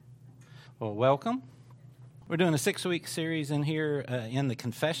Well, welcome. We're doing a 6-week series in here in the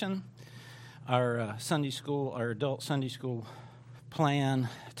confession. Our adult Sunday school plan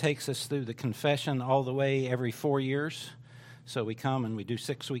takes us through the confession all the way every 4 years. So we come and we do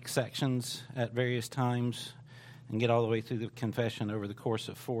 6-week sections at various times and get all the way through the confession over the course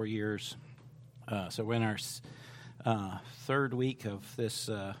of 4 years. So we're in our third week of this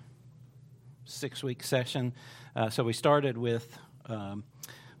 6-week session. So we started with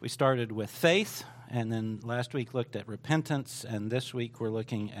faith, and then last week looked at repentance, and this week we're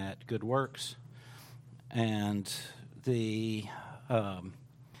looking at good works. And there's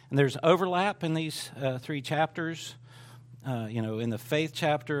overlap in these 3 chapters. In the faith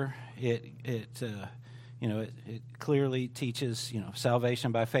chapter, it clearly teaches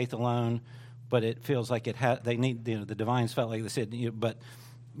salvation by faith alone, but it feels like they need the divines felt like they said, but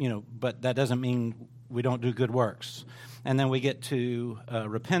that doesn't mean we don't do good works. And then we get to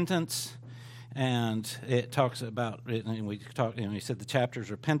repentance, and it talks about it. And we said the chapter's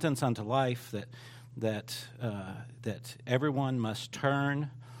repentance unto life, that everyone must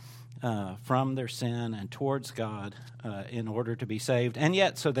turn from their sin and towards God in order to be saved. And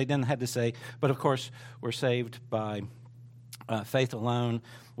yet, so they didn't have to say, but of course, we're saved by faith alone.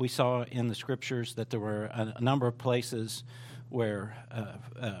 We saw in the scriptures that there were a number of places where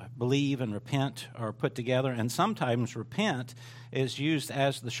believe and repent are put together, and sometimes repent is used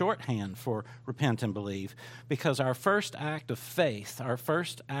as the shorthand for repent and believe, because our first act of faith, our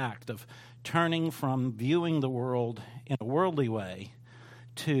first act of turning from viewing the world in a worldly way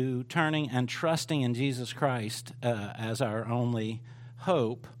to turning and trusting in Jesus Christ as our only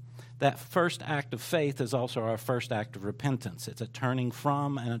hope, that first act of faith is also our first act of repentance. It's a turning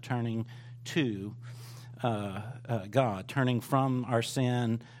from and a turning to God, turning from our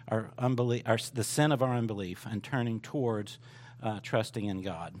sin, our unbelief, the sin of our unbelief, and turning towards trusting in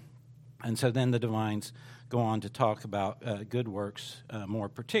God. And so then the divines go on to talk about good works more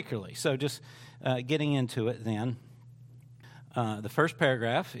particularly. So just getting into it then, the first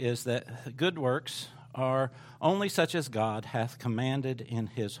paragraph is that good works are only such as God hath commanded in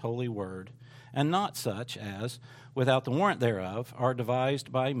his holy word, and not such as, without the warrant thereof, are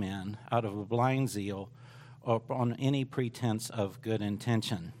devised by men out of a blind zeal or on any pretense of good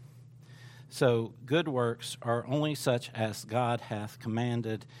intention. So good works are only such as God hath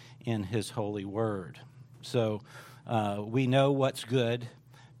commanded in his holy word. So we know what's good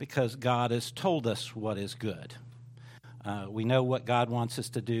because God has told us what is good. We know what God wants us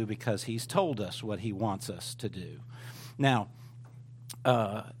to do because he's told us what he wants us to do. Now,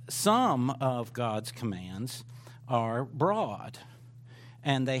 some of God's commands are broad,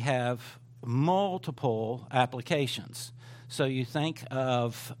 and they have multiple applications. So you think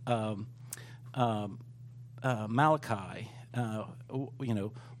of Malachi.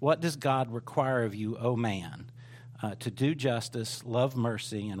 What does God require of you, O man? To do justice, love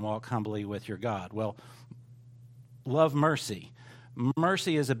mercy, and walk humbly with your God. Well, love mercy.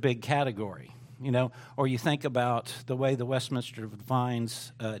 Mercy is a big category, Or you think about the way the Westminster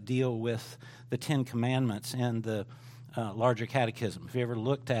divines deal with the 10 Commandments and the larger catechism. If you ever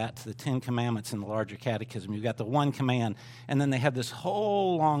looked at the 10 Commandments in the larger catechism, you've got the one command, and then they have this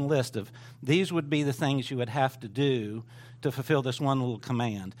whole long list of these would be the things you would have to do to fulfill this one little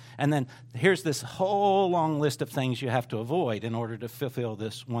command. And then here's this whole long list of things you have to avoid in order to fulfill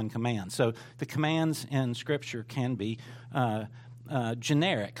this one command. So the commands in Scripture can be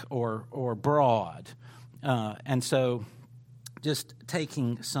generic or broad. And so just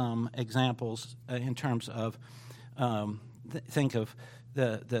taking some examples in terms of think of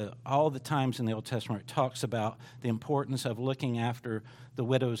all the times in the Old Testament it talks about the importance of looking after the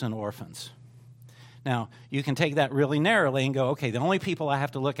widows and orphans. Now, you can take that really narrowly and go, okay, the only people I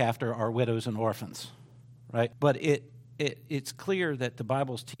have to look after are widows and orphans, right? But it's clear that the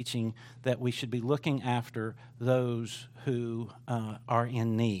Bible's teaching that we should be looking after those who are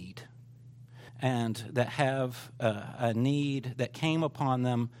in need and that have a need that came upon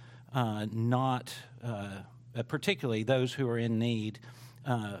them, not particularly those who are in need,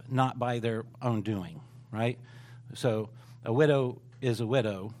 not by their own doing, right? So a widow is a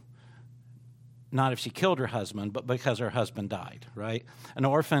widow, not if she killed her husband, but because her husband died, right? An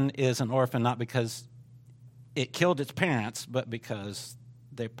orphan is an orphan not because it killed its parents, but because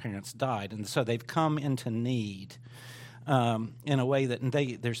their parents died. And so they've come into need in a way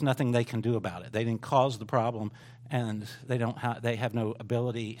that there's nothing they can do about it. They didn't cause the problem, and they have no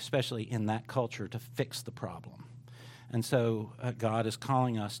ability, especially in that culture, to fix the problem. And so God is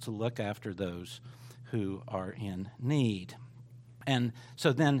calling us to look after those who are in need. And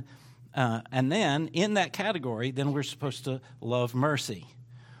so then in that category, then we're supposed to love mercy.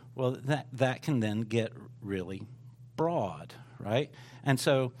 well, that can then get really broad, right? And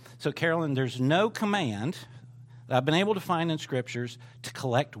so Carolyn, there's no command that I've been able to find in scriptures to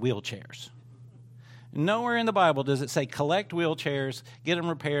collect wheelchairs. Nowhere in the Bible does it say collect wheelchairs, get them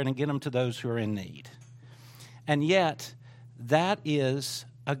repaired, and get them to those who are in need. And yet, that is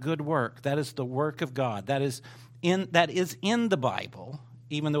a good work. That is the work of God. That is in the Bible,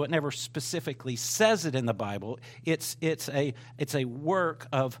 even though it never specifically says it in the Bible. It's a work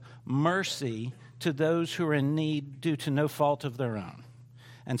of mercy to those who are in need due to no fault of their own.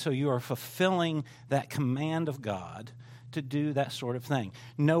 And so you are fulfilling that command of God to do that sort of thing.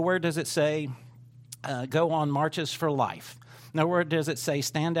 Nowhere does it say, go on marches for life. Nowhere does it say,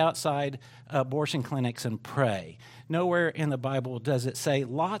 stand outside abortion clinics and pray. Nowhere in the Bible does it say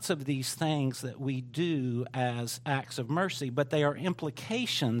lots of these things that we do as acts of mercy, but they are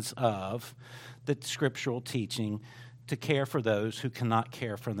implications of the scriptural teaching to care for those who cannot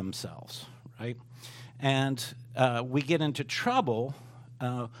care for themselves, right? And we get into trouble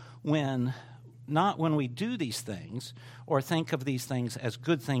when we do these things or think of these things as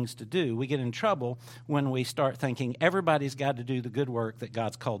good things to do. We get in trouble when we start thinking everybody's got to do the good work that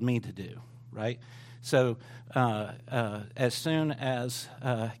God's called me to do, right? So as soon as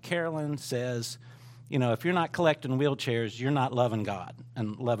Carolyn says, if you're not collecting wheelchairs, you're not loving God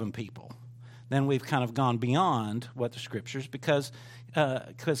and loving people, then we've kind of gone beyond what the Scriptures, because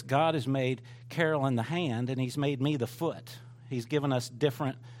God has made Carolyn the hand and he's made me the foot. He's given us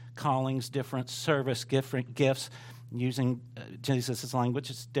different callings, different service, different gifts. Using Jesus' language,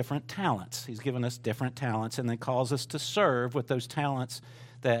 it's different talents. He's given us different talents and then calls us to serve with those talents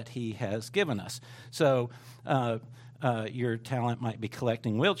that he has given us. So your talent might be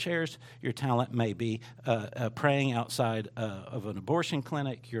collecting wheelchairs. Your talent may be praying outside of an abortion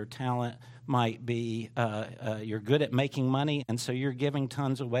clinic. Your talent might be you're good at making money, and so you're giving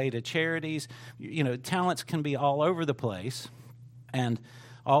tons away to charities. Talents can be all over the place. And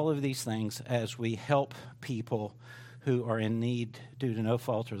all of these things, as we help people who are in need due to no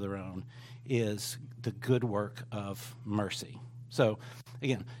fault of their own, is the good work of mercy. So,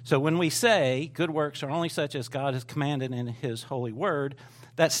 again, when we say good works are only such as God has commanded in his holy word,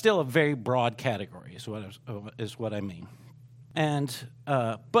 that's still a very broad category, is what I mean. And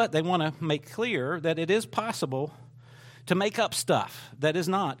but they want to make clear that it is possible to make up stuff that is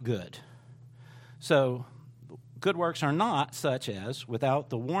not good. So good works are not such as, without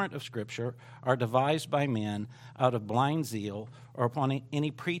the warrant of Scripture, are devised by men out of blind zeal or upon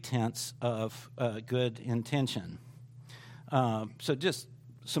any pretense of good intention. So just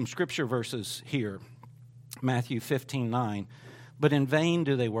some Scripture verses here. Matthew 15:9. But in vain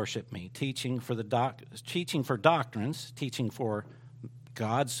do they worship me, teaching for doctrines, teaching for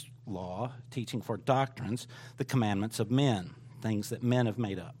God's law, teaching for doctrines, the commandments of men, things that men have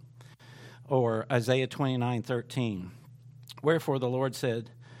made up. Or Isaiah 29:13, wherefore the Lord said,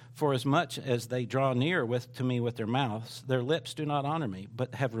 for as much as they draw near to me with their mouths, their lips do not honor me,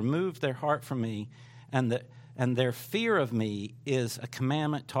 but have removed their heart from me, and their fear of me is a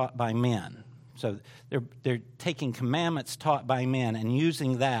commandment taught by men. So they're taking commandments taught by men and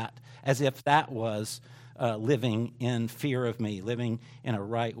using that as if that was living in fear of me, living in a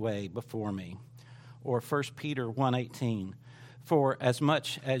right way before me. Or 1 Peter 1:18, for as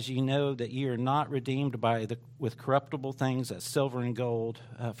much as ye know that ye are not redeemed with corruptible things as silver and gold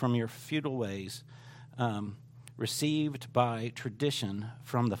from your futile ways, received by tradition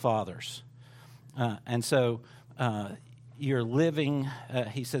from the fathers. And so you're living,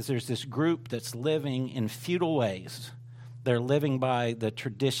 he says there's this group that's living in futile ways. They're living by the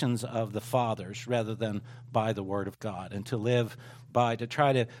traditions of the fathers rather than by the word of God. And to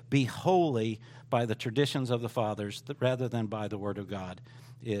try to be holy by the traditions of the fathers rather than by the word of God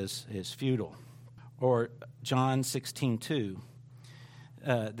is futile. Or John 16:2,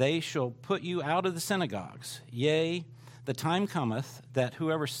 they shall put you out of the synagogues. Yea, the time cometh that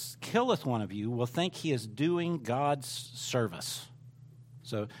whoever killeth one of you will think he is doing God's service.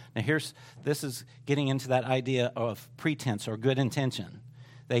 So now this is getting into that idea of pretense or good intention.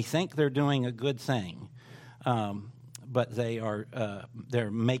 They think they're doing a good thing, but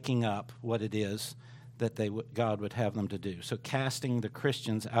they're making up what it is that God would have them to do. So casting the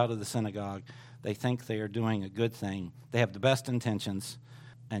Christians out of the synagogue, they think they are doing a good thing. They have the best intentions,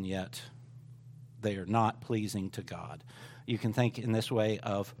 and yet they are not pleasing to God. You can think in this way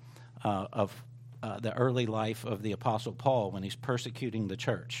of the early life of the Apostle Paul when he's persecuting the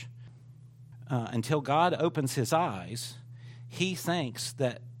church. Until God opens his eyes, he thinks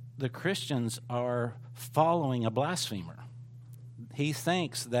that the Christians are following a blasphemer. He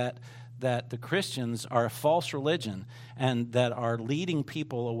thinks that that the Christians are a false religion and that are leading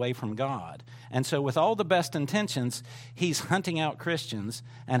people away from God. And so with all the best intentions, he's hunting out Christians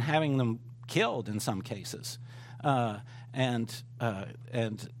and having them killed in some cases. And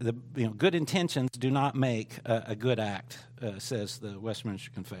the good intentions do not make a good act, says the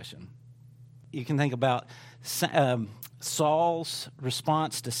Westminster Confession. You can think about Saul's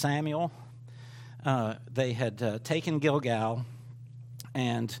response to Samuel. They had taken Gilgal,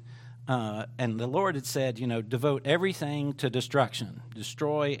 and the Lord had said, devote everything to destruction,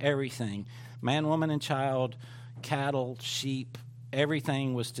 destroy everything, man, woman, and child, cattle, sheep,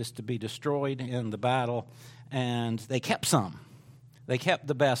 everything was just to be destroyed in the battle. And they kept some. They kept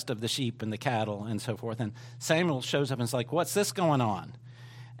the best of the sheep and the cattle and so forth. And Samuel shows up and is like, what's this going on?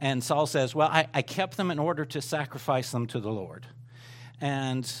 And Saul says, well, I kept them in order to sacrifice them to the Lord.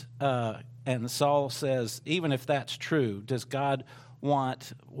 And Saul says, even if that's true, does God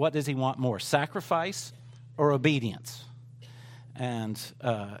what does he want more, sacrifice or obedience? And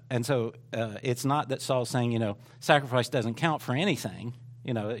so it's not that Saul's saying, sacrifice doesn't count for anything,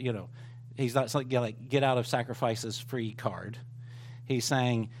 He's not like get out of sacrifices free card. He's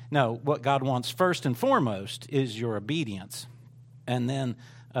saying, no, what God wants first and foremost is your obedience, and then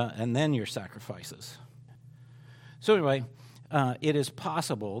your sacrifices. So anyway, it is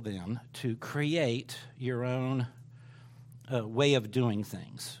possible then to create your own way of doing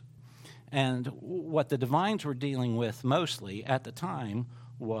things. And what the divines were dealing with mostly at the time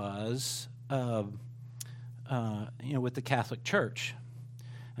was, with the Catholic Church.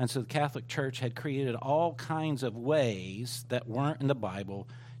 And so the Catholic Church had created all kinds of ways that weren't in the Bible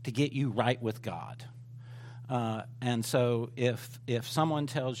to get you right with God. And so if someone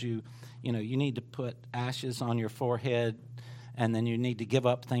tells you, you need to put ashes on your forehead, and then you need to give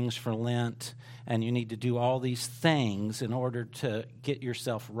up things for Lent, and you need to do all these things in order to get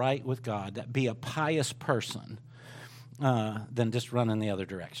yourself right with God, that be a pious person, then just run in the other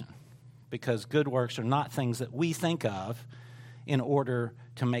direction. Because good works are not things that we think of in order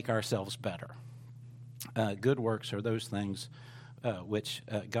to make ourselves better. Good works are those things which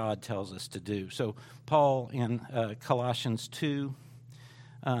God tells us to do. So Paul in Colossians 2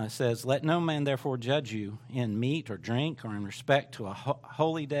 says, let no man therefore judge you in meat or drink or in respect to a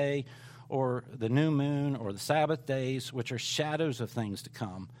holy day or the new moon or the Sabbath days, which are shadows of things to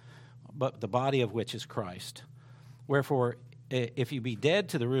come, but the body of which is Christ. Wherefore, if you be dead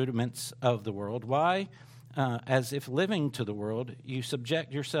to the rudiments of the world, why? As if living to the world, you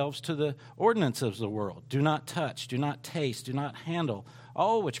subject yourselves to the ordinances of the world. Do not touch, do not taste, do not handle,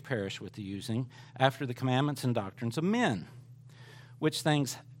 all which perish with the using, after the commandments and doctrines of men, which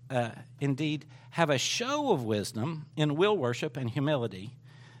things indeed have a show of wisdom in will worship and humility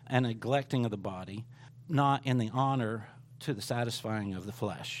and neglecting of the body, not in the honor to the satisfying of the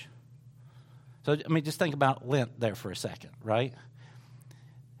flesh. So, just think about Lent there for a second, right?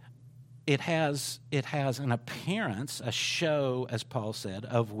 It has an appearance, a show, as Paul said,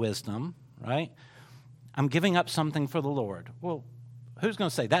 of wisdom, right? I'm giving up something for the Lord. Well, who's going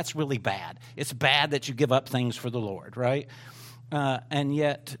to say that's really bad? It's bad that you give up things for the Lord, right? And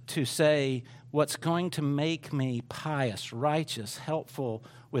yet to say what's going to make me pious, righteous, helpful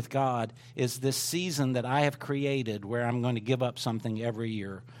with God is this season that I have created where I'm going to give up something every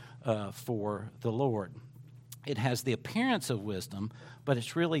year for the Lord. It has the appearance of wisdom, but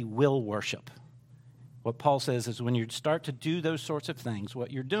it's really will worship. What Paul says is when you start to do those sorts of things,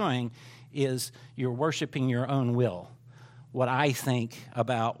 what you're doing is you're worshiping your own will, what I think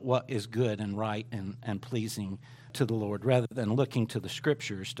about what is good and right and pleasing to the Lord, rather than looking to the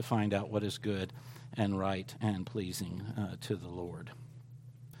Scriptures to find out what is good and right and pleasing to the Lord.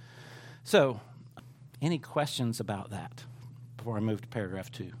 So, any questions about that before I move to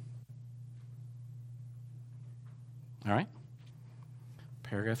paragraph 2? All right.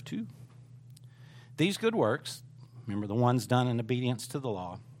 Paragraph 2. These good works, remember the ones done in obedience to the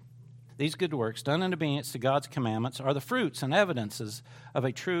law, these good works done in obedience to God's commandments are the fruits and evidences of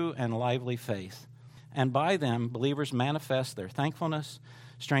a true and lively faith. And by them, believers manifest their thankfulness,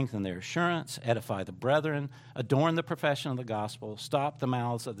 strengthen their assurance, edify the brethren, adorn the profession of the gospel, stop the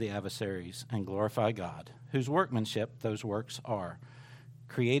mouths of the adversaries, and glorify God, whose workmanship those works are,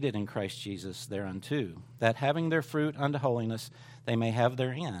 created in Christ Jesus thereunto, that having their fruit unto holiness, they may have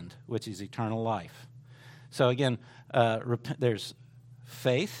their end, which is eternal life. So again, there's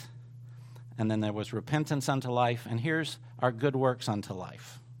faith, and then there was repentance unto life, and here's our good works unto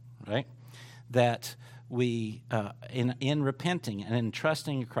life, right? That we, in repenting and in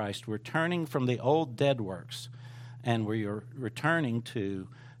trusting in Christ, we're turning from the old dead works, and we are returning to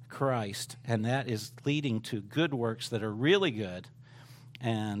Christ, and that is leading to good works that are really good,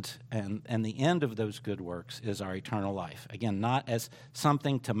 And the end of those good works is our eternal life. Again, not as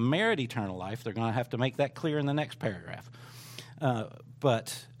something to merit eternal life. They're going to have to make that clear in the next paragraph.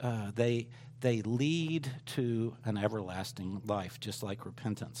 But they lead to an everlasting life, just like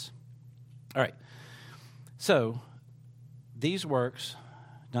repentance. All right. So these works,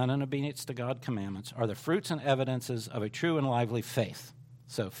 done in obedience to God's commandments, are the fruits and evidences of a true and lively faith.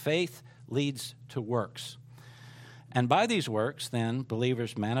 So faith leads to works. And by these works, then,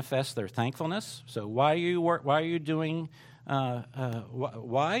 believers manifest their thankfulness. So why are you doing?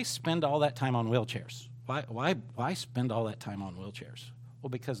 Why spend all that time on wheelchairs? Why spend all that time on wheelchairs? Well,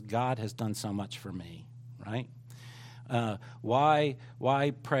 because God has done so much for me, right? Why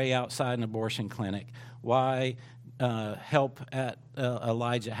pray outside an abortion clinic? Why help at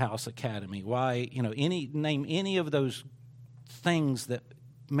Elijah House Academy? Why, name any of those things that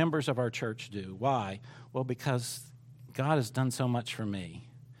members of our church do. Why? Well, because God has done so much for me.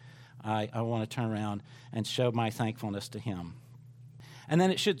 I want to turn around and show my thankfulness to Him. And then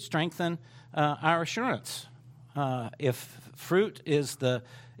it should strengthen our assurance. If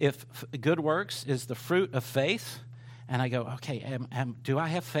good works is the fruit of faith, and I go, okay, do I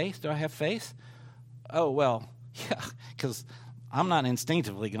have faith? Do I have faith? Oh, well, yeah, because I'm not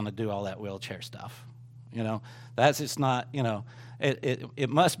instinctively going to do all that wheelchair stuff. That's just not, it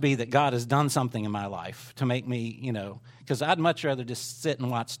must be that God has done something in my life to make me, because I'd much rather just sit and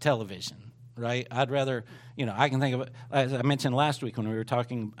watch television, right? I'd rather, I can think of it, as I mentioned last week when we were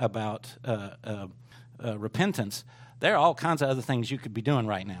talking about repentance, there are all kinds of other things you could be doing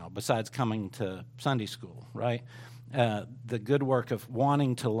right now besides coming to Sunday school, right? The good work of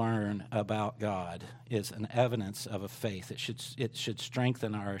wanting to learn about God is an evidence of a faith. It should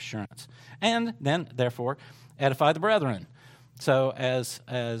strengthen our assurance, and then therefore edify the brethren. So as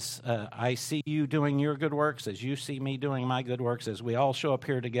I see you doing your good works, as you see me doing my good works, as we all show up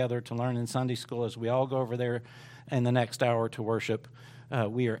here together to learn in Sunday school, as we all go over there in the next hour to worship,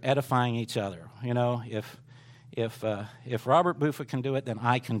 we are edifying each other. If Robert Buffa can do it, then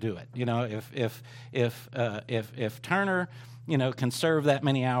I can do it. If Turner, can serve that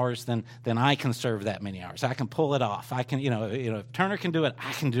many hours, then I can serve that many hours. I can pull it off. I can, if Turner can do it,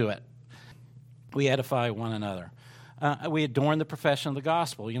 I can do it. We edify one another. We adorn the profession of the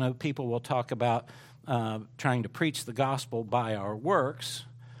gospel. People will talk about trying to preach the gospel by our works,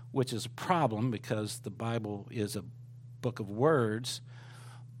 which is a problem because the Bible is a book of words.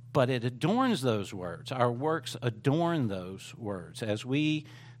 But it adorns those words. Our works adorn those words. As we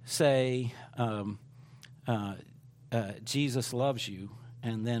say, Jesus loves you,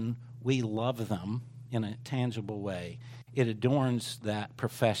 and then we love them in a tangible way, it adorns that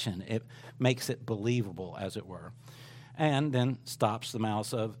profession. It makes it believable, as it were, and then stops the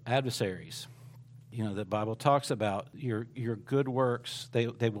mouths of adversaries. The Bible talks about your good works. They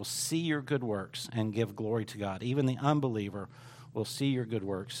will see your good works and give glory to God. Even the unbeliever will see your good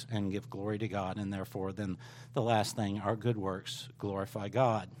works and give glory to God, and therefore then the last thing, our good works glorify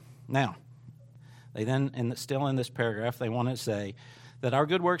God. Now, they then, still in this paragraph, they want to say that our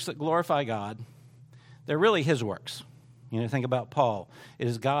good works that glorify God, they're really His works. Think about Paul. It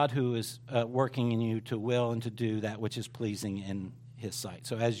is God who is working in you to will and to do that which is pleasing in His sight.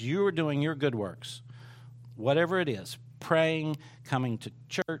 So as you are doing your good works, whatever it is, praying, coming to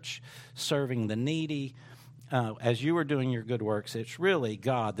church, serving the needy, as you are doing your good works, it's really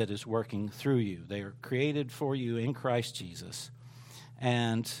God that is working through you. They are created for you in Christ Jesus.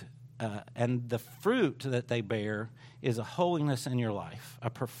 And the fruit that they bear is a holiness in your life, a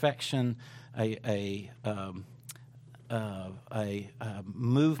perfection, a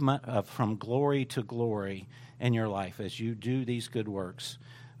movement from glory to glory in your life. As you do these good works,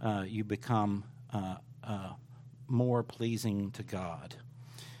 you become more pleasing to God.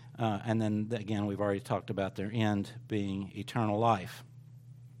 And then, again, we've already talked about their end being eternal life.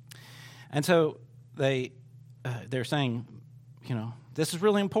 And so they're saying, this is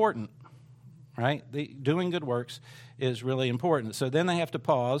really important, right? Doing good works is really important. So then they have to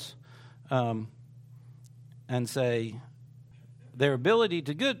pause and say their ability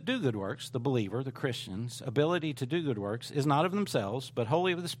to do good works, the believer, the Christian's ability to do good works, is not of themselves, but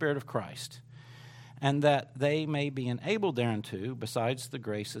wholly of the Spirit of Christ, and that they may be enabled thereunto, besides the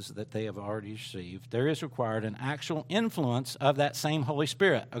graces that they have already received, there is required an actual influence of that same Holy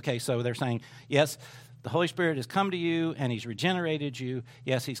Spirit. Okay, so they're saying, yes, the Holy Spirit has come to you and He's regenerated you.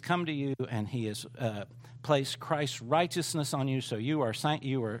 Yes, He's come to you and He has placed Christ's righteousness on you, so you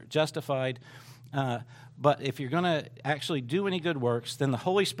are justified. But if you're going to actually do any good works, then the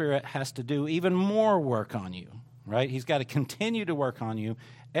Holy Spirit has to do even more work on you, right? He's got to continue to work on you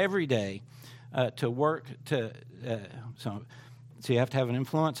every day. To work to so So you have to have an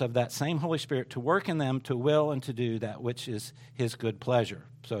influence of that same Holy Spirit to work in them to will and to do that which is his good pleasure.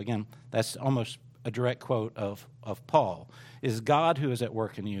 So again, that's almost a direct quote of Paul. It is God who is at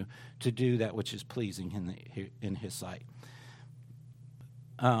work in you to do that which is pleasing in his sight.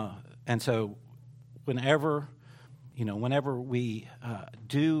 And so whenever we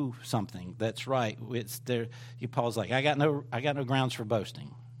do something that's right, it's there. Paul's like, I got no grounds for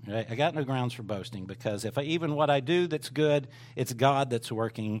boasting. Right? I got no grounds for boasting because even what I do that's good, it's God that's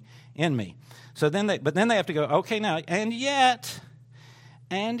working in me. So then they have to go, okay, now, and yet,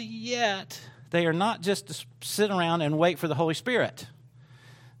 they are not just to sit around and wait for the Holy Spirit.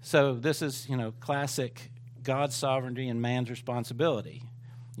 So this is, classic God's sovereignty and man's responsibility.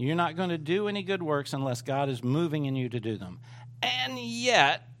 You're not going to do any good works unless God is moving in you to do them. And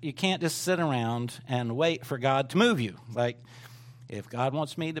yet, you can't just sit around and wait for God to move you. Like, if God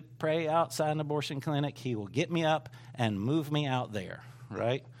wants me to pray outside an abortion clinic, he will get me up and move me out there,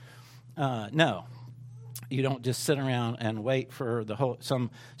 right? No, you don't just sit around and wait for some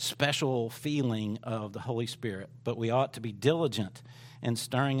special feeling of the Holy Spirit, but we ought to be diligent in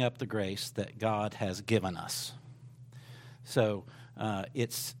stirring up the grace that God has given us. So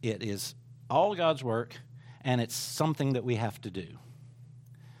it is all God's work, and it's something that we have to do.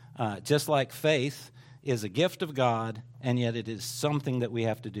 Just like faith is a gift of God, and yet it is something that we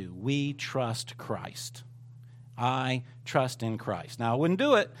have to do. We trust Christ. I trust in Christ. Now, I wouldn't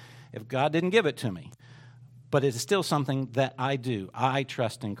do it if God didn't give it to me, but it is still something that I do. I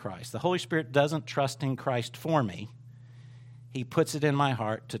trust in Christ. The Holy Spirit doesn't trust in Christ for me. He puts it in my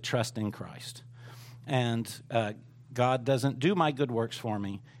heart to trust in Christ. And God doesn't do my good works for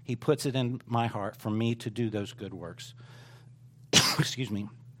me. He puts it in my heart for me to do those good works. Excuse me.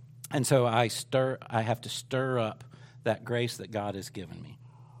 And so I have to stir up that grace that God has given me.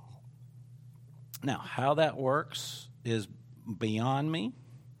 Now, how that works is beyond me.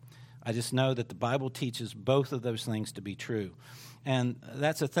 I just know that the Bible teaches both of those things to be true. And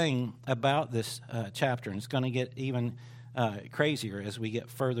that's a thing about this chapter, and it's going to get even crazier as we get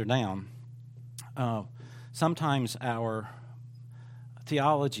further down. Sometimes our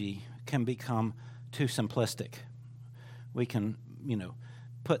theology can become too simplistic. We can,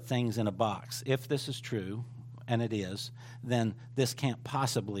 put things in a box. If this is true, and it is, then this can't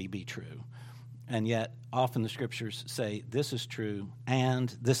possibly be true. And yet, often the scriptures say this is true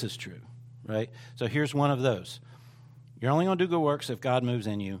and this is true, right? So here's one of those. You're only going to do good works if God moves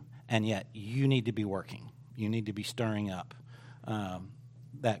in you, and yet you need to be working. You need to be stirring up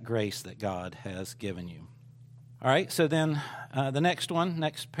that grace that God has given you. All right, so then the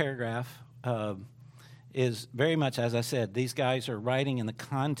next paragraph, is very much, as I said, these guys are writing in the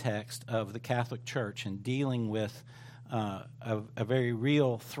context of the Catholic Church and dealing with a very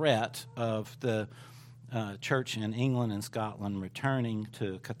real threat of the church in England and Scotland returning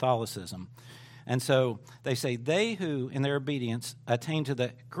to Catholicism. And so they say, they who, in their obedience, attain to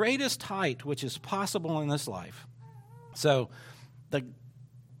the greatest height which is possible in this life. So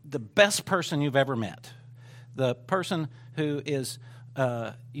the best person you've ever met, the person who is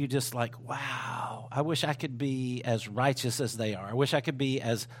you just like, wow, I wish I could be as righteous as they are. I wish I could be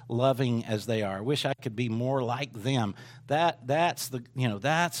as loving as they are. I wish I could be more like them. That's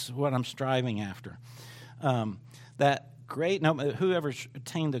what I'm striving after. Whoever's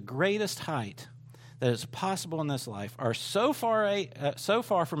attained the greatest height that is possible in this life are so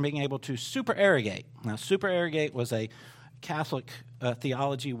far from being able to supererogate. Now, supererogate was a Catholic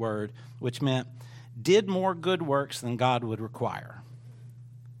theology word, which meant did more good works than God would require.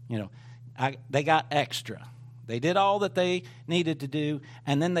 They got extra. They did all that they needed to do,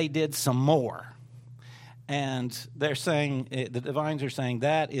 and then they did some more. And they're saying, the divines are saying,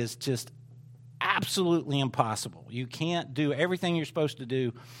 that is just absolutely impossible. You can't do everything you're supposed to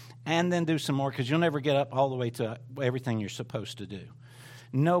do and then do some more, because you'll never get up all the way to everything you're supposed to do.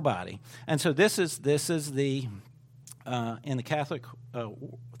 Nobody. And so this is the in the Catholic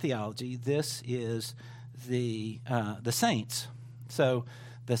theology, this is the saints. So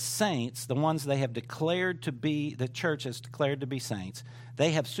the saints, the ones they have declared to be, the church has declared to be saints,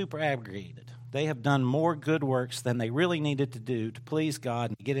 they have superabrogated. They have done more good works than they really needed to do to please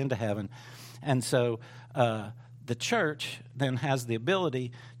God and get into heaven. And so the church then has the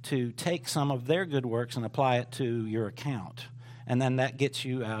ability to take some of their good works and apply it to your account. And then that gets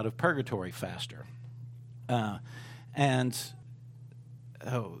you out of purgatory faster. So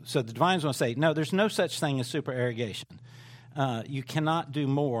the divines want to say, no, there's no such thing as supererogation. You cannot do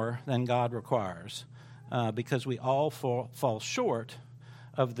more than God requires because we all fall short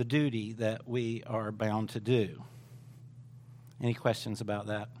of the duty that we are bound to do. Any questions about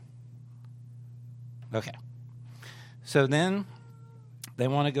that? Okay. So then they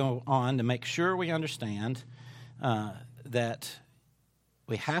want to go on to make sure we understand that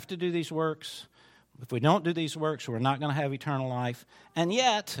we have to do these works. If we don't do these works, we're not going to have eternal life. And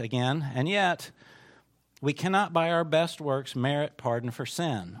yet, we cannot by our best works merit pardon for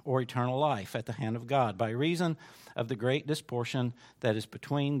sin or eternal life at the hand of God by reason of the great disproportion that is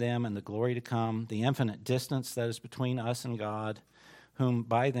between them and the glory to come, the infinite distance that is between us and God, whom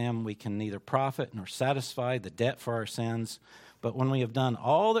by them we can neither profit nor satisfy the debt for our sins. But when we have done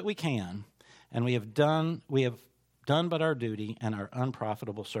all that we can, and we have done but our duty and are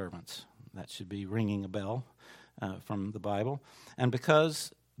unprofitable servants. That should be ringing a bell from the Bible. And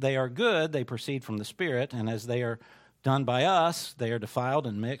because they are good, they proceed from the Spirit, and as they are done by us, they are defiled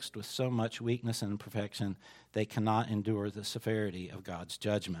and mixed with so much weakness and imperfection, they cannot endure the severity of God's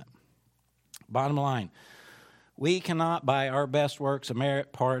judgment. Bottom line, we cannot by our best works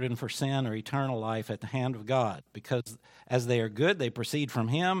merit pardon for sin or eternal life at the hand of God, because as they are good, they proceed from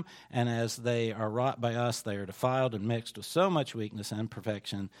Him, and as they are wrought by us, they are defiled and mixed with so much weakness and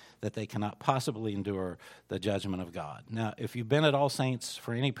imperfection that they cannot possibly endure the judgment of God. Now, if you've been at All Saints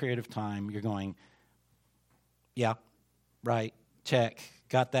for any period of time, you're going, yeah, right, check,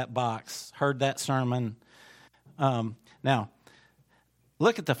 got that box, heard that sermon. Now,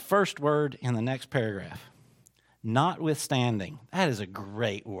 look at the first word in the next paragraph. Notwithstanding. That is a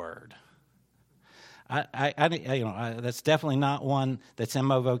great word. That's definitely not one that's in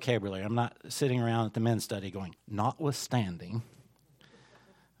my vocabulary. I'm not sitting around at the men's study going, notwithstanding.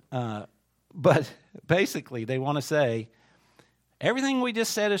 But basically, they want to say, everything we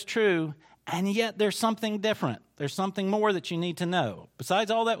just said is true, and yet there's something different. There's something more that you need to know. Besides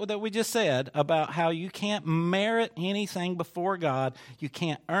all that we just said about how you can't merit anything before God, you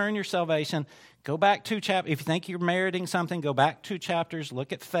can't earn your salvation. Go back 2 chapters. If you think you're meriting something, go back 2 chapters,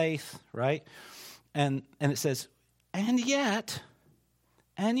 look at faith, right? And it says, and yet,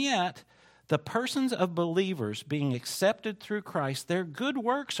 the persons of believers being accepted through Christ, their good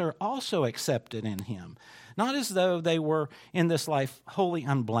works are also accepted in Him. Not as though they were in this life wholly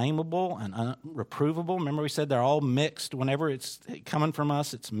unblameable and unreprovable. Remember we said they're all mixed. Whenever it's coming from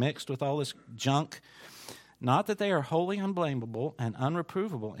us, it's mixed with all this junk. Not that they are wholly unblameable and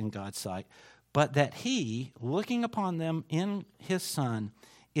unreprovable in God's sight, but that He, looking upon them in His Son,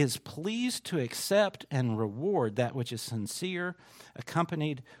 is pleased to accept and reward that which is sincere,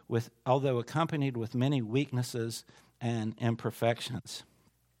 although accompanied with many weaknesses and imperfections.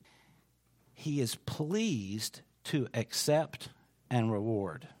 He is pleased to accept and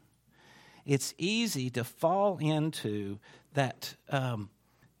reward. It's easy to fall into that,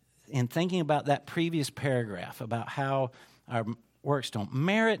 in thinking about that previous paragraph, about how our works don't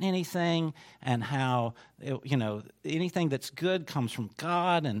merit anything, and how anything that's good comes from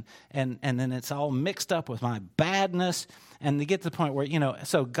God, and then it's all mixed up with my badness, and to get to the point where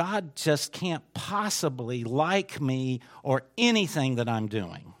so God just can't possibly like me or anything that I'm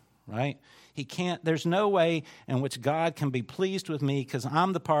doing, right? He can't. There's no way in which God can be pleased with me because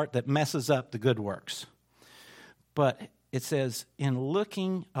I'm the part that messes up the good works. But it says, in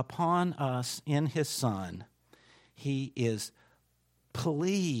looking upon us in His Son, He is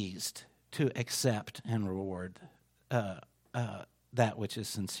pleased to accept and reward that which is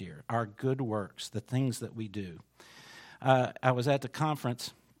sincere, our good works, the things that we do. I was at the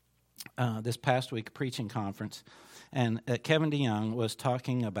conference this past week, preaching conference, and Kevin DeYoung was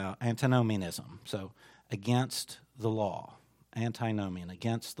talking about antinomianism, so against the law, antinomian,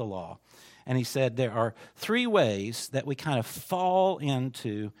 against the law. And he said there are 3 ways that we kind of fall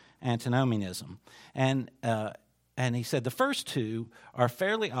into antinomianism. And he said the first 2 are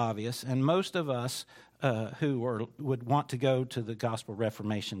fairly obvious, and most of us who would want to go to the Gospel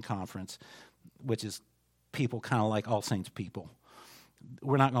Reformation Conference, which is people kind of like All Saints people,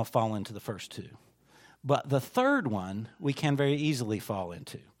 we're not going to fall into the first 2. But the third one we can very easily fall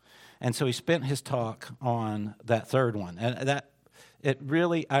into. And so he spent his talk on that third one. And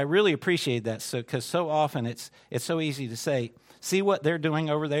I really appreciate that, because so often it's so easy to say, see what they're doing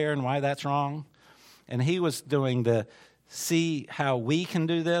over there and why that's wrong. And he was doing see how we can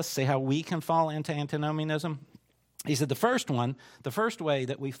do this, see how we can fall into antinomianism. He said the first way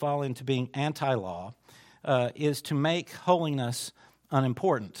that we fall into being anti-law is to make holiness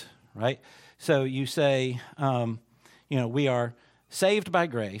unimportant, right? So you say, we are saved by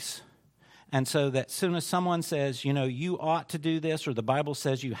grace, and so that as soon as someone says, you ought to do this, or the Bible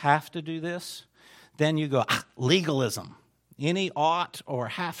says you have to do this, then you go, legalism. Any ought or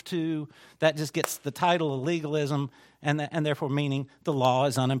have to, that just gets the title of legalism, and therefore meaning the law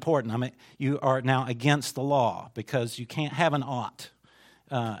is unimportant. I mean, you are now against the law because you can't have an ought.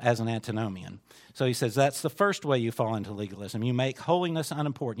 as an antinomian. So he says that's the first way you fall into legalism. You make holiness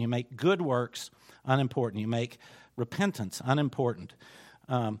unimportant. You make good works unimportant. You make repentance unimportant.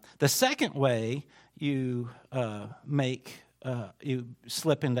 The second way you you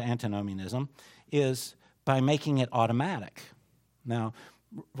slip into antinomianism is by making it automatic. Now,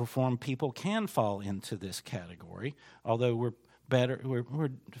 Reformed people can fall into this category, although we're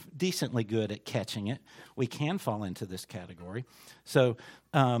decently good at catching it. We can fall into this category. So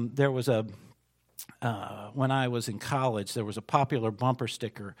there was when I was in college, there was a popular bumper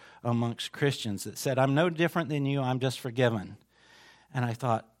sticker amongst Christians that said, "I'm no different than you, I'm just forgiven." And I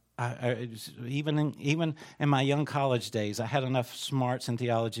thought, even in my young college days, I had enough smarts in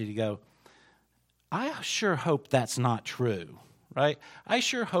theology to go, I sure hope that's not true. Right? I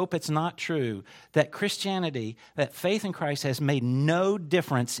sure hope it's not true that Christianity, that faith in Christ has made no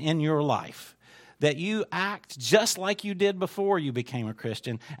difference in your life, that you act just like you did before you became a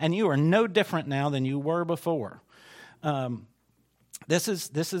Christian, and you are no different now than you were before. This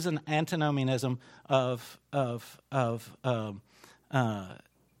is an antinomianism of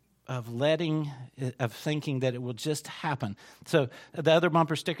thinking that it will just happen. So the other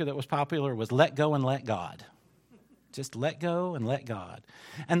bumper sticker that was popular was "Let go and let God." Just let go and let God.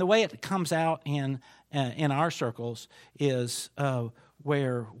 And the way it comes out in our circles is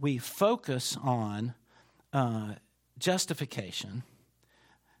where we focus on justification,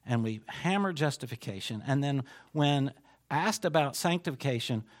 and we hammer justification, and then when asked about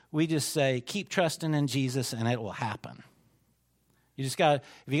sanctification, we just say, keep trusting in Jesus and it will happen. You just got,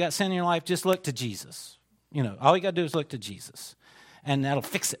 if you got sin in your life, just look to Jesus. You know, all you got to do is look to Jesus, and that'll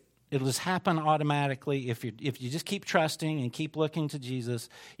fix it. It'll just happen automatically if you just keep trusting and keep looking to Jesus.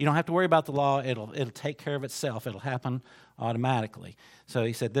 You don't have to worry about the law. It'll take care of itself. It'll happen automatically. So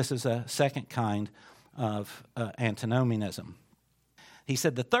he said this is a second kind of antinomianism. He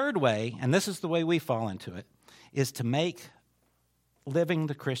said the third way, and this is the way we fall into it, is to make living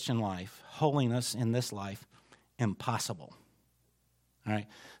the Christian life, holiness in this life, impossible. All right.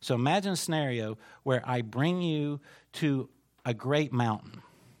 So imagine a scenario where I bring you to a great mountain.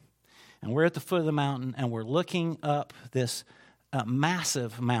 And we're at the foot of the mountain, and we're looking up this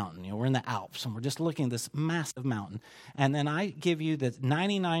massive mountain. You know, we're in the Alps, and we're just looking at this massive mountain. And then I give you the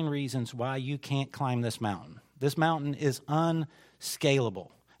 99 reasons why you can't climb this mountain. This mountain is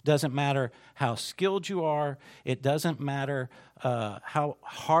unscalable. Doesn't matter how skilled you are. It doesn't matter how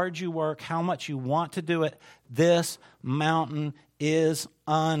hard you work, how much you want to do it. This mountain is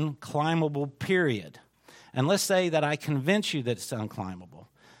unclimbable, period. And let's say that I convince you that it's unclimbable.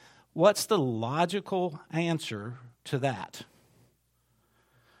 What's the logical answer to that?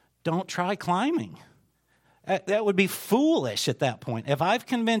 Don't try climbing. That would be foolish at that point. If I've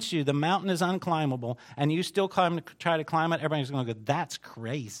convinced you the mountain is unclimbable and you still try to climb it, everybody's going to go, that's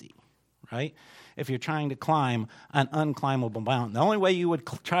crazy, right? If you're trying to climb an unclimbable mountain. The only way you would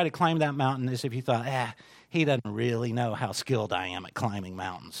try to climb that mountain is if you thought, he doesn't really know how skilled I am at climbing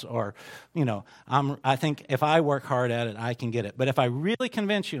mountains. Or, you know, I think if I work hard at it, I can get it. But if I really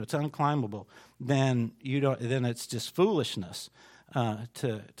convince you it's unclimbable, then then it's just foolishness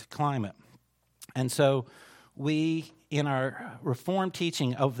to climb it. And so we, in our Reformed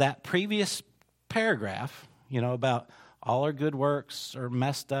teaching of that previous paragraph, you know, about all our good works are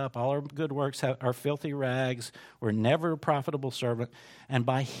messed up, all our good works are filthy rags, we're never a profitable servant, and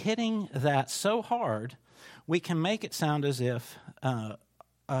by hitting that so hard, we can make it sound as if a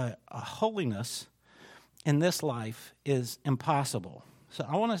holiness in this life is impossible. So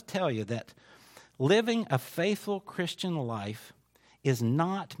I want to tell you that living a faithful Christian life is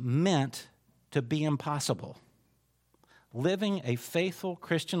not meant to be impossible. Living a faithful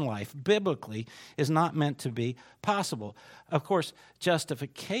Christian life, biblically, is not meant to be possible. Of course,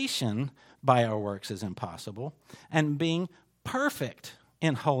 justification by our works is impossible, and being perfect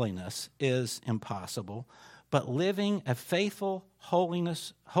in holiness is impossible. But living a faithful,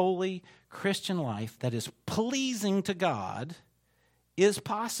 holy Christian life that is pleasing to God is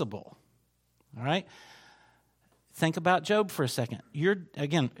possible. All right? Think about Job for a second.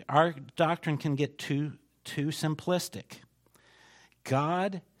 Again, our doctrine can get too simplistic.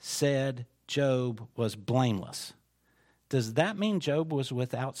 God said Job was blameless. Does that mean Job was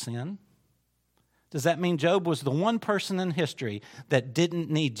without sin? Does that mean Job was the one person in history that didn't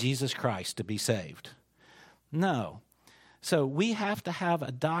need Jesus Christ to be saved? No. So we have to have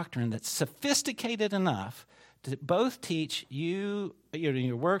a doctrine that's sophisticated enough to both teach your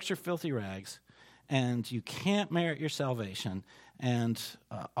works are filthy rags, and you can't merit your salvation, and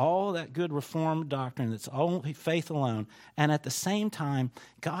all that good Reformed doctrine that's only faith alone, and at the same time,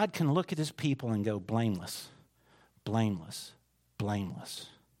 God can look at his people and go, blameless, blameless, blameless.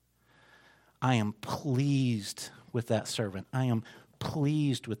 I am pleased with that servant. I am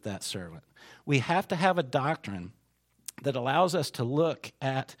pleased with that servant. We have to have a doctrine that allows us to look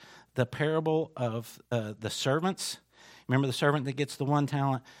at the parable of the servants. Remember the servant that gets the 1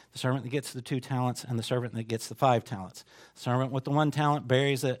 talent, the servant that gets the 2 talents, and the servant that gets the 5 talents. The servant with the 1 talent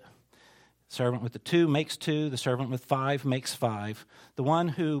buries it. The servant with the 2 makes 2. The servant with 5 makes 5. The one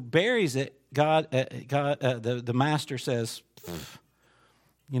who buries it, the master says,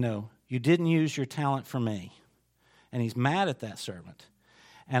 you didn't use your talent for me. And he's mad at that servant.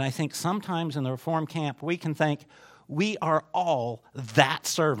 And I think sometimes in the Reformed camp, we can think, we are all that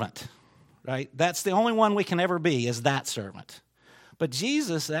servant, right? That's the only one we can ever be, is that servant. But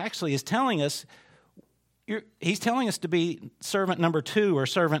Jesus actually is telling us, he's telling us to be servant number 2 or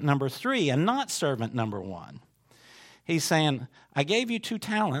servant number 3 and not servant number 1. He's saying, I gave you 2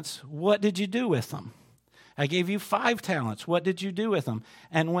 talents. What did you do with them? I gave you 5 talents. What did you do with them?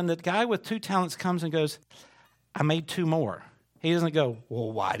 And when the guy with 2 talents comes and goes, I made 2 more. He doesn't go,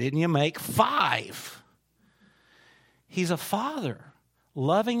 well, why didn't you make 5? He's a father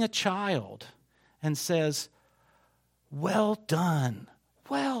loving a child and says, well done,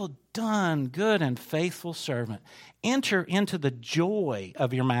 good and faithful servant. Enter into the joy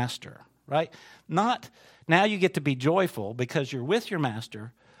of your master, right? Not now you get to be joyful because you're with your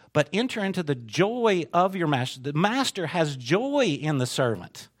master, but enter into the joy of your master. The master has joy in the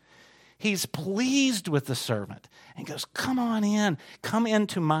servant. He's pleased with the servant and goes, come on in, come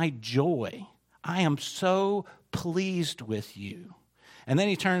into my joy. I am so pleased with you. And then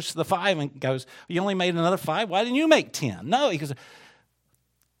he turns to the 5 and goes, you only made another 5? Why didn't you make 10? No, he goes,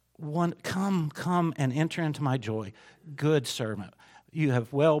 come and enter into my joy. Good servant, you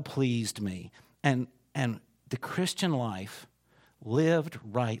have well pleased me. And the Christian life, lived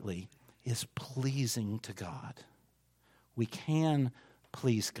rightly, is pleasing to God. We can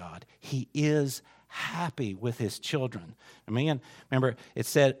please God. He is happy with his children. Remember, it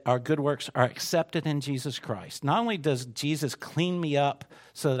said our good works are accepted in Jesus Christ. Not only does Jesus clean me up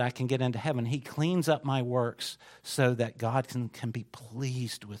so that I can get into heaven, he cleans up my works so that God can be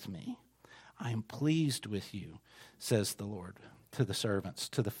pleased with me. I am pleased with you, says the Lord to the servants,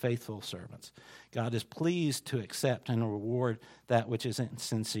 to the faithful servants. God is pleased to accept and reward that which is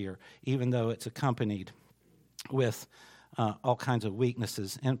sincere, even though it's accompanied with all kinds of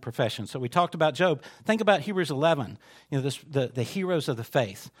weaknesses and professions. So we talked about Job. Think about Hebrews 11, the heroes of the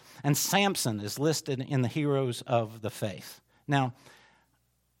faith. And Samson is listed in the heroes of the faith. Now,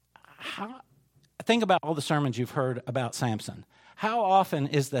 think about all the sermons you've heard about Samson. How often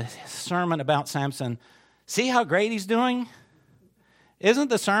is the sermon about Samson, see how great he's doing? Isn't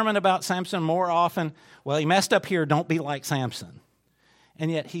the sermon about Samson more often, well, he messed up here, don't be like Samson? And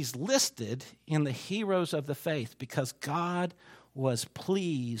yet he's listed in the heroes of the faith because God was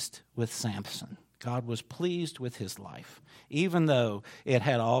pleased with Samson. God was pleased with his life. Even though it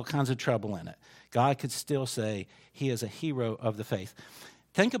had all kinds of trouble in it, God could still say he is a hero of the faith.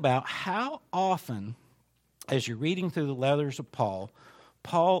 Think about how often, as you're reading through the letters of Paul,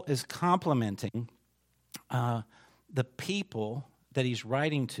 Paul is complimenting the people that he's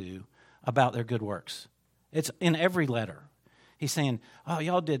writing to about their good works. It's in every letter. He's saying, "Oh,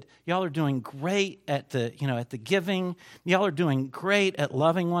 y'all are doing great at the giving. Y'all are doing great at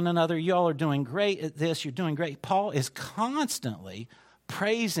loving one another. Y'all are doing great at this. You're doing great." Paul is constantly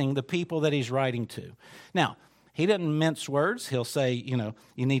praising the people that he's writing to. Now, he doesn't mince words. He'll say, you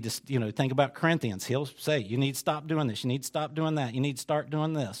need to, think about Corinthians. He'll say, you need to stop doing this. You need to stop doing that. You need to start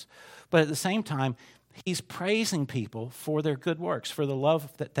doing this. But at the same time, he's praising people for their good works, for the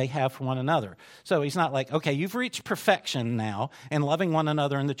love that they have for one another. So he's not like, okay, you've reached perfection now in loving one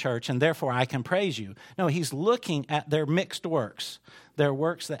another in the church, and therefore I can praise you. No, he's looking at their mixed works, their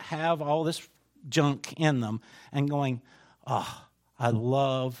works that have all this junk in them, and going, oh, I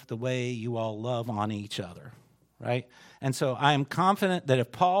love the way you all love on each other, right? And so I am confident that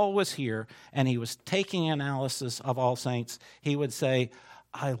if Paul was here and he was taking analysis of all saints, he would say,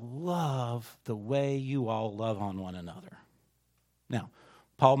 I love the way you all love on one another. Now,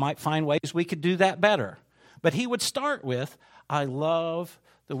 Paul might find ways we could do that better, but he would start with, I love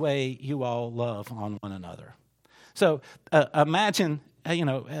the way you all love on one another. So imagine,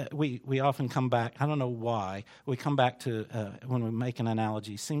 we often come back, I don't know why, we come back to, when we make an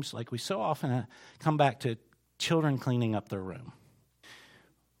analogy, seems like we so often come back to children cleaning up their room.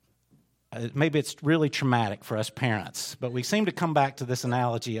 Maybe it's really traumatic for us parents, but we seem to come back to this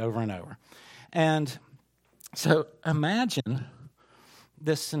analogy over and over. And so imagine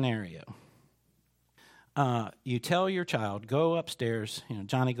this scenario. You tell your child, go upstairs,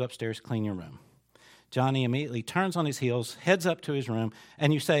 Johnny, go upstairs, clean your room. Johnny immediately turns on his heels, heads up to his room,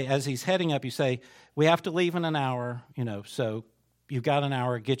 and you say, as he's heading up, you say, we have to leave in an hour, so you've got an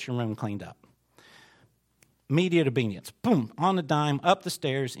hour, get your room cleaned up. Immediate obedience. Boom, on the dime, up the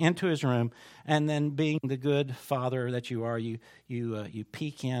stairs, into his room, and then being the good father that you are, you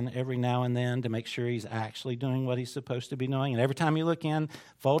peek in every now and then to make sure he's actually doing what he's supposed to be doing. And every time you look in,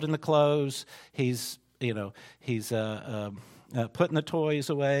 folding the clothes, he's putting the toys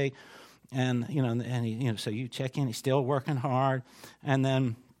away, and so you check in. He's still working hard, and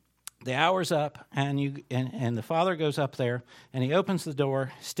then the hour's up, and the father goes up there, and he opens the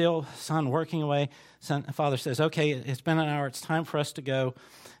door, still son working away. The father says, okay, it's been an hour, it's time for us to go,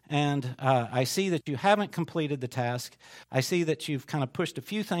 and I see that you haven't completed the task. I see that you've kind of pushed a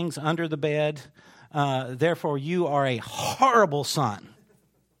few things under the bed, therefore you are a horrible son.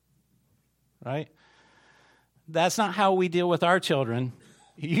 Right? That's not how we deal with our children.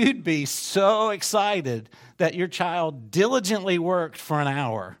 You'd be so excited that your child diligently worked for an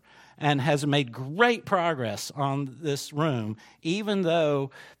hour and has made great progress on this room, even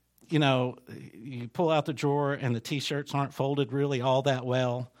though, you pull out the drawer and the T-shirts aren't folded really all that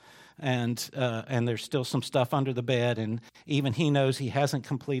well, and there's still some stuff under the bed, and even he knows he hasn't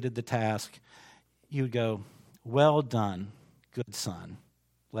completed the task. You'd go, well done, good son.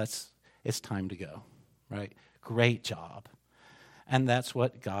 It's time to go, right? Great job. And that's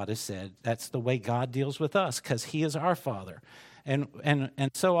what God has said. That's the way God deals with us, because he is our Father. And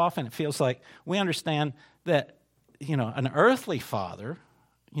so often it feels like we understand that, an earthly father,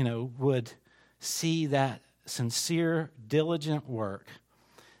 would see that sincere, diligent work,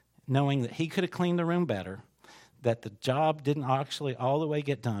 knowing that he could have cleaned the room better, that the job didn't actually all the way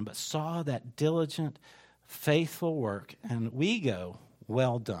get done, but saw that diligent, faithful work, and we go,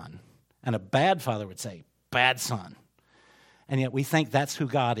 well done. And a bad father would say, bad son. And yet we think that's who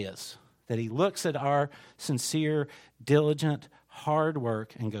God is, that he looks at our sincere, diligent, hard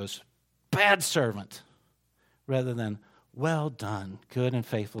work and goes, bad servant, rather than, well done, good and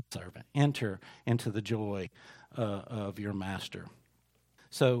faithful servant. Enter into the joy of your master.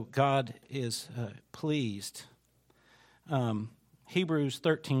 So God is pleased. Hebrews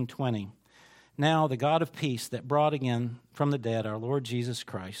 13:20. Now the God of peace that brought again from the dead our Lord Jesus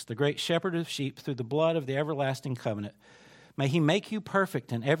Christ, the great shepherd of sheep, through the blood of the everlasting covenant, may he make you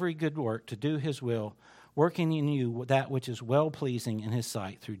perfect in every good work to do his will, working in you that which is well-pleasing in his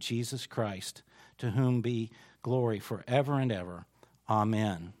sight through Jesus Christ, to whom be glory forever and ever.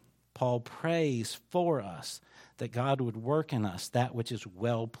 Amen. Paul prays for us that God would work in us that which is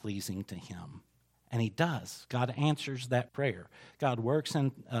well-pleasing to him. And he does. God answers that prayer. God works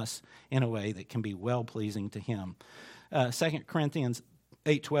in us in a way that can be well-pleasing to him. 2 Corinthians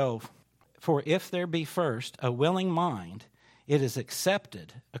 8:12, for if there be first a willing mind, it is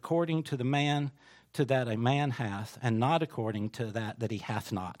accepted according to the man to that a man hath, and not according to that he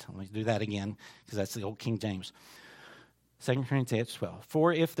hath not. Let me do that again, because that's the old King James. 2 Corinthians 8:12.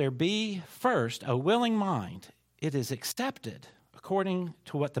 For if there be first a willing mind, it is accepted according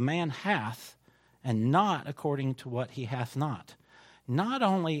to what the man hath, and not according to what he hath not. Not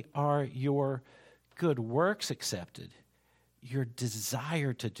only are your good works accepted, your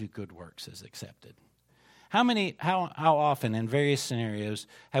desire to do good works is accepted. How often in various scenarios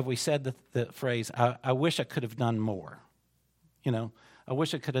have we said the phrase, I wish I could have done more? I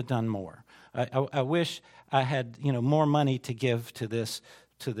wish I could have done more. I wish I had, more money to give to this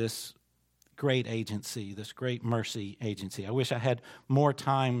great agency, this great mercy agency. I wish I had more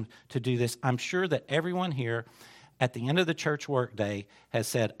time to do this. I'm sure that everyone here at the end of the church workday has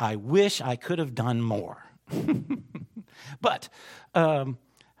said, I wish I could have done more. But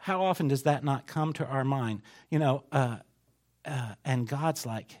how often does that not come to our mind? And God's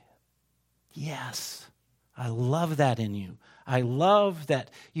like, yes, I love that in you. I love that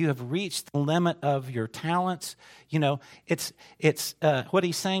you have reached the limit of your talents. It's what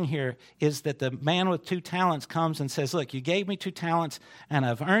he's saying here is that the man with 2 talents comes and says, look, you gave me 2 talents and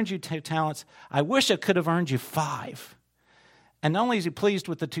I've earned you 2 talents. I wish I could have earned you 5. And not only is he pleased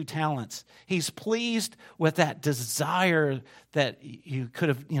with the 2 talents, he's pleased with that desire that you could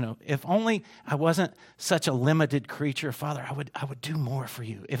have, if only I wasn't such a limited creature, Father, I would do more for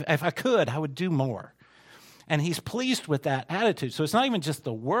you. If I could, I would do more. And he's pleased with that attitude. So it's not even just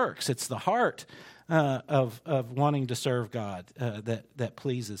the works, it's the heart of wanting to serve God that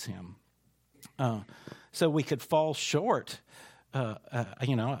pleases him. So we could fall short. I'll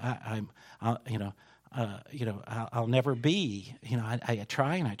never be. I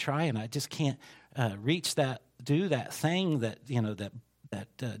try and I just can't reach do that thing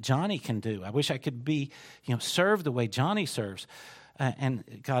that Johnny can do. I wish I could be, serve the way Johnny serves.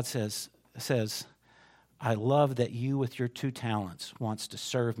 And God says, I love that you with your 2 talents wants to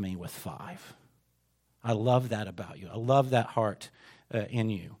serve me with 5. I love that about you. I love that heart in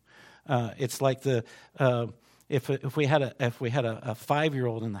you. It's like if we had a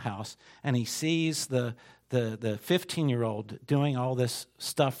 5-year-old in the house and he sees the 15-year-old doing all this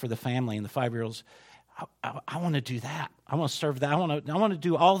stuff for the family, and the 5-year-old's, I want to do that. I want to serve that. I want to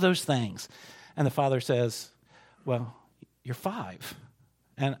do all those things. And the father says, well, you're 5,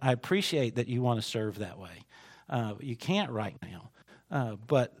 and I appreciate that you want to serve that way. You can't right now,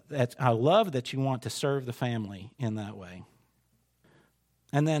 but I love that you want to serve the family in that way.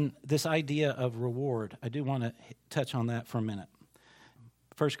 And then this idea of reward, I do want to touch on that for a minute.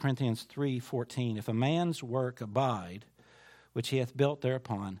 1 Corinthians 3:14, if a man's work abide, which he hath built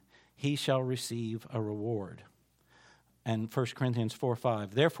thereupon, he shall receive a reward. And 1 Corinthians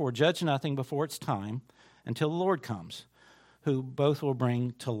 4:5, therefore judge nothing before its time until the Lord comes, who both will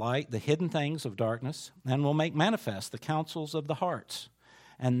bring to light the hidden things of darkness and will make manifest the counsels of the hearts.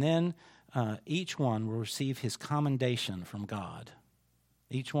 And then each one will receive his commendation from God.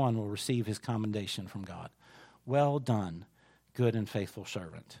 Each one will receive his commendation from God. Well done, good and faithful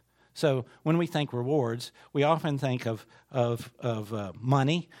servant. So when we think rewards, we often think of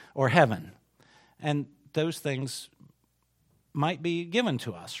money or heaven. And those things might be given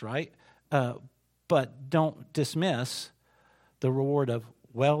to us, right? But don't dismiss the reward of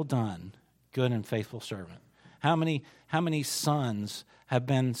well done, good and faithful servant. How many sons have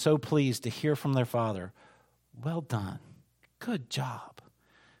been so pleased to hear from their father, well done, good job.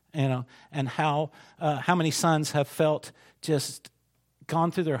 And how many sons have felt just gone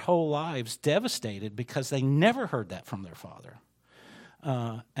through their whole lives devastated because they never heard that from their father.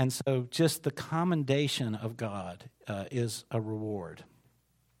 And so just the commendation of God is a reward.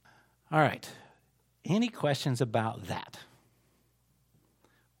 All right. Any questions about that?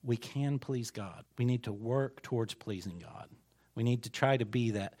 We can please God. We need to work towards pleasing God. We need to try to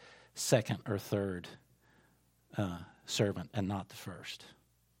be that second or third servant and not the first.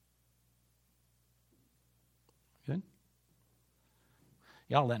 Good?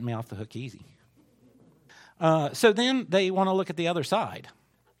 Y'all letting me off the hook easy. So then they want to look at the other side.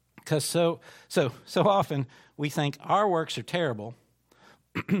 Because so often we think our works are terrible,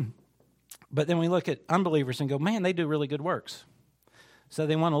 but then we look at unbelievers and go, man, they do really good works. So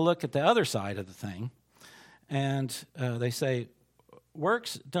they want to look at the other side of the thing, and they say,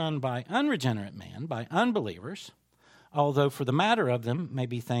 works done by unregenerate man, by unbelievers, although for the matter of them may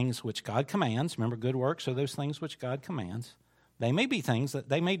be things which God commands. Remember, good works are those things which God commands. They may be things that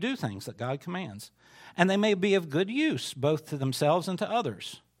they may do things that God commands, and they may be of good use both to themselves and to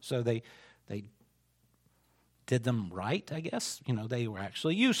others. So they did them right, I guess. They were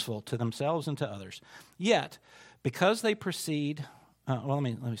actually useful to themselves and to others. Yet, because they proceed,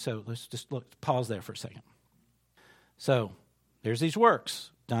 let's just pause there for a second. So there's these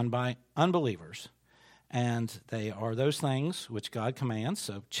works done by unbelievers, and they are those things which God commands.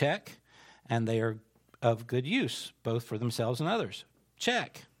 So check, and they are of good use, both for themselves and others.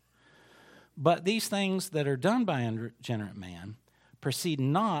 Check. But these things that are done by unregenerate man proceed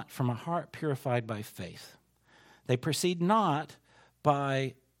not from a heart purified by faith. They proceed they're not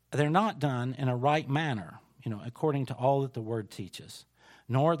done in a right manner, according to all that the Word teaches,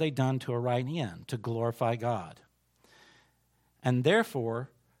 nor are they done to a right end, to glorify God. And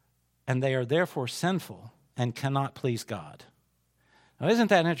they are therefore sinful and cannot please God. Now, isn't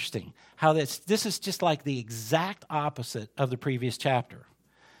that interesting? How this is just like the exact opposite of the previous chapter.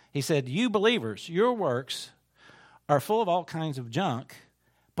 He said, you believers, your works are full of all kinds of junk,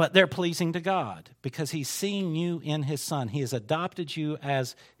 but they're pleasing to God because he's seeing you in his Son. He has adopted you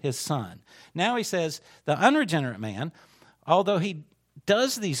as his Son. Now he says, the unregenerate man, although he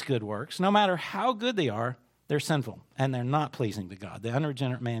does these good works, no matter how good they are, they're sinful and they're not pleasing to God. The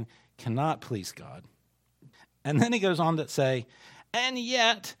unregenerate man cannot please God. And then he goes on to say, and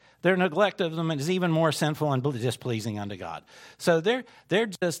yet their neglect of them is even more sinful and displeasing unto God. So they're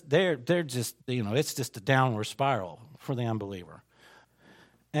just it's just a downward spiral for the unbeliever.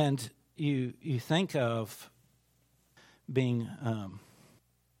 And you think of being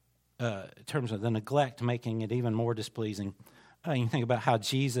in terms of the neglect making it even more displeasing. You think about how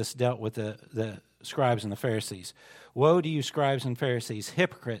Jesus dealt with the scribes and the Pharisees. Woe to you, scribes and Pharisees,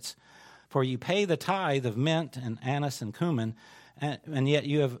 hypocrites! For you pay the tithe of mint and anise and cumin, and yet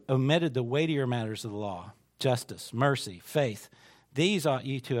you have omitted the weightier matters of the law, justice, mercy, faith. These ought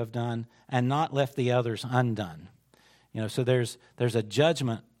you to have done, and not left the others undone. So there's a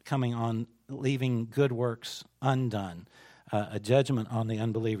judgment coming on leaving good works undone, a judgment on the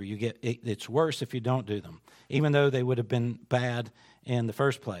unbeliever. It's worse if you don't do them, even though they would have been bad in the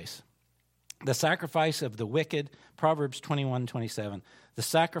first place. The sacrifice of the wicked, Proverbs 21:27, the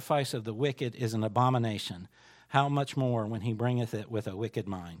sacrifice of the wicked is an abomination. How much more when he bringeth it with a wicked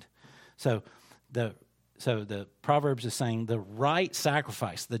mind? So the Proverbs is saying the right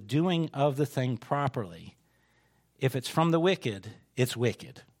sacrifice, the doing of the thing properly, if it's from the wicked, it's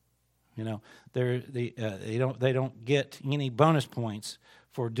wicked. You know, they don't get any bonus points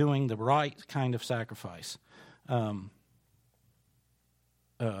for doing the right kind of sacrifice.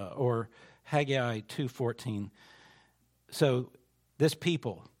 Or Haggai 2:14. So this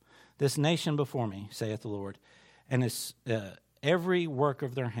people, this nation before me, saith the Lord, and it's every work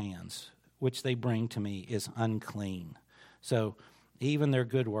of their hands which they bring to me is unclean. So even their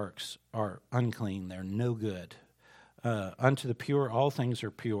good works are unclean; they're no good. Unto the pure all things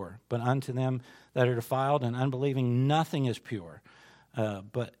are pure, but unto them that are defiled and unbelieving nothing is pure.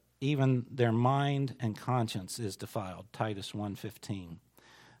 But even their mind and conscience is defiled. Titus 1:15.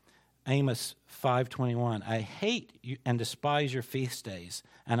 Amos 5:21. I hate you and despise your feast days,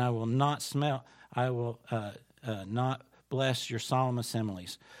 and I will not not bless your solemn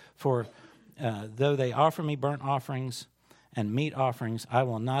assemblies. For though they offer me burnt offerings and meat offerings, I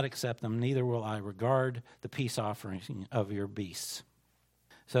will not accept them, neither will I regard the peace offering of your beasts.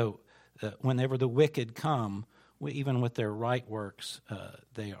 So whenever the wicked come, even with their right works,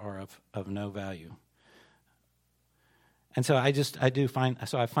 they are of no value. And so I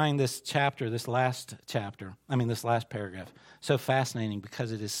find this last paragraph, so fascinating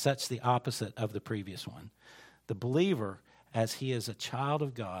because it is such the opposite of the previous one. The believer, as he is a child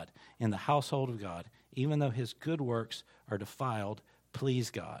of God in the household of God, even though his good works are defiled, please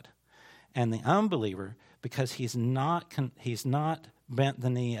God. And the unbeliever, because he's not bent the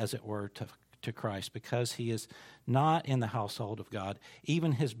knee, as it were, to Christ, because he is not in the household of God,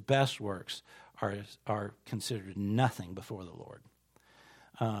 even his best works are considered nothing before the Lord.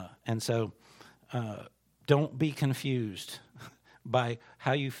 And so don't be confused by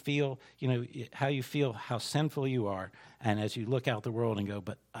how you feel, how sinful you are, and as you look out the world and go,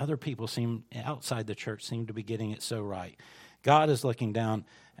 but other people outside the church seem to be getting it so right. God is looking down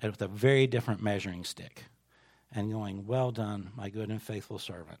with a very different measuring stick and going, well done, my good and faithful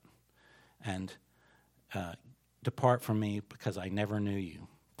servant, and depart from me because I never knew you,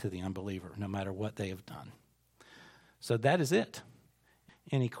 to the unbeliever, no matter what they have done. So that is it.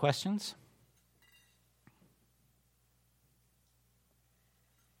 Any questions?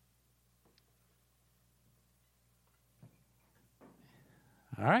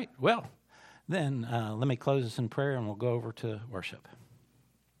 All right. Well, then let me close this in prayer and we'll go over to worship.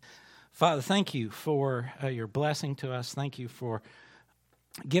 Father, thank you for your blessing to us. Thank you for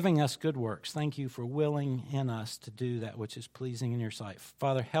giving us good works. Thank you for willing in us to do that which is pleasing in your sight.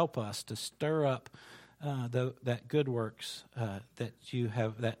 Father, help us to stir up that good works that you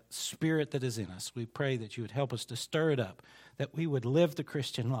have, that spirit that is in us. We pray that you would help us to stir it up, that we would live the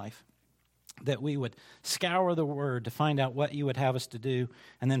Christian life, that we would scour the Word to find out what you would have us to do,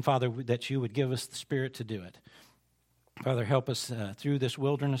 and then, Father, that you would give us the Spirit to do it. Father, help us through this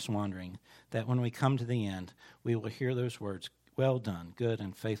wilderness wandering, that when we come to the end, we will hear those words, well done, good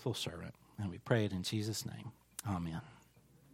and faithful servant. And we pray it in Jesus' name. Amen.